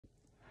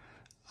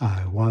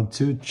I want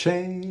to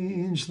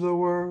change the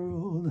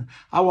world.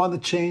 I want to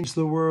change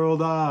the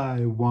world.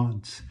 I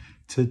want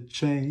to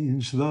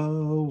change the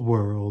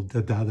world.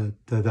 Da da da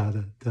da da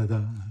da da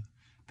da.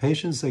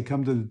 Patients, they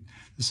come to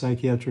the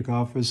psychiatric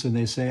office and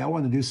they say, I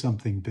want to do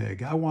something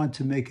big. I want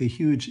to make a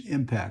huge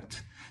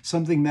impact,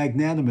 something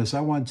magnanimous.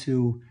 I want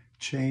to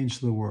change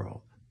the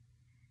world.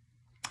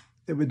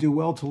 It would do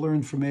well to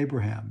learn from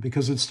Abraham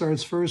because it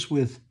starts first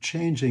with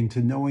changing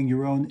to knowing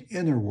your own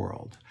inner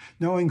world,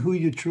 knowing who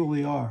you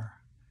truly are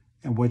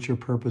and what your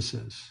purpose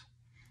is.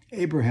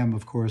 Abraham,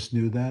 of course,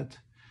 knew that.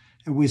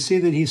 And we see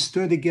that he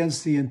stood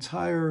against the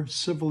entire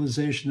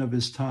civilization of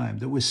his time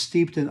that was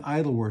steeped in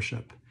idol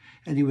worship.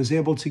 And he was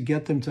able to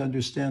get them to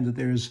understand that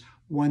there's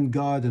one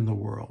God in the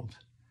world.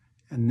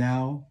 And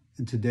now,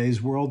 in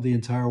today's world, the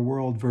entire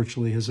world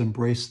virtually has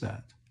embraced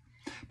that.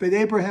 But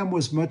Abraham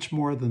was much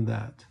more than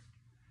that.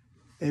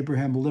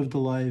 Abraham lived a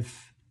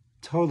life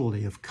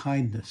totally of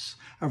kindness,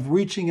 of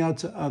reaching out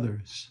to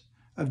others,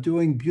 of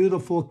doing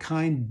beautiful,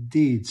 kind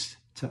deeds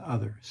to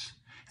others.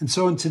 And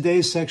so in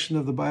today's section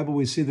of the Bible,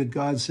 we see that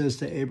God says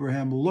to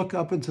Abraham, look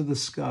up into the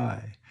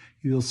sky.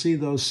 You'll see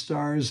those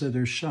stars that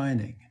are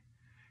shining.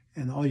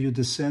 And all your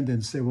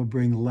descendants, they will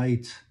bring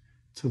light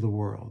to the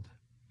world.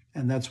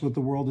 And that's what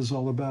the world is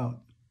all about.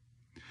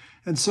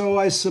 And so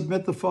I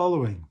submit the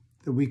following,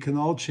 that we can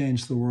all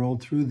change the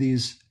world through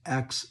these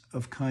acts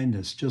of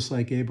kindness, just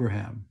like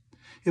Abraham.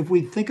 If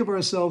we think of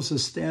ourselves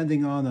as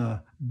standing on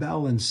a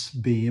balance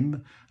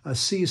beam, a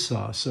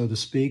seesaw, so to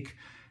speak,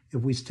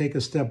 if we take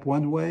a step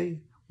one way,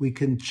 we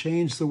can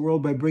change the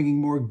world by bringing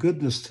more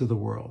goodness to the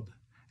world,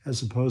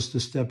 as opposed to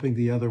stepping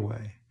the other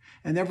way.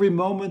 And every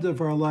moment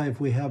of our life,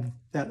 we have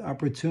that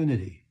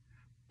opportunity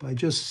by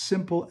just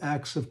simple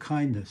acts of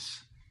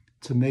kindness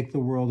to make the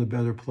world a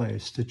better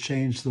place, to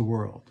change the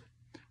world.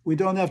 We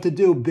don't have to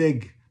do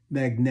big,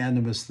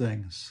 magnanimous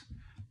things,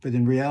 but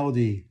in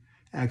reality,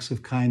 acts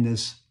of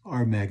kindness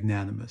are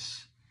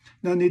magnanimous.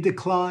 No need to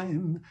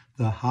climb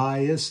the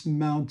highest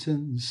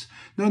mountains.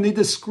 No need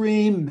to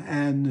scream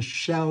and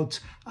shout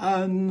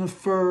unfurled.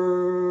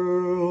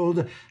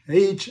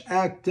 Each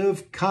act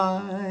of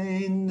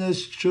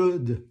kindness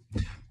should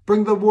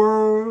bring the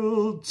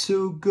world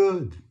to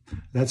good.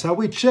 That's how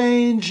we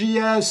change,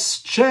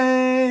 yes,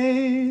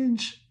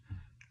 change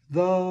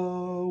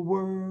the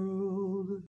world.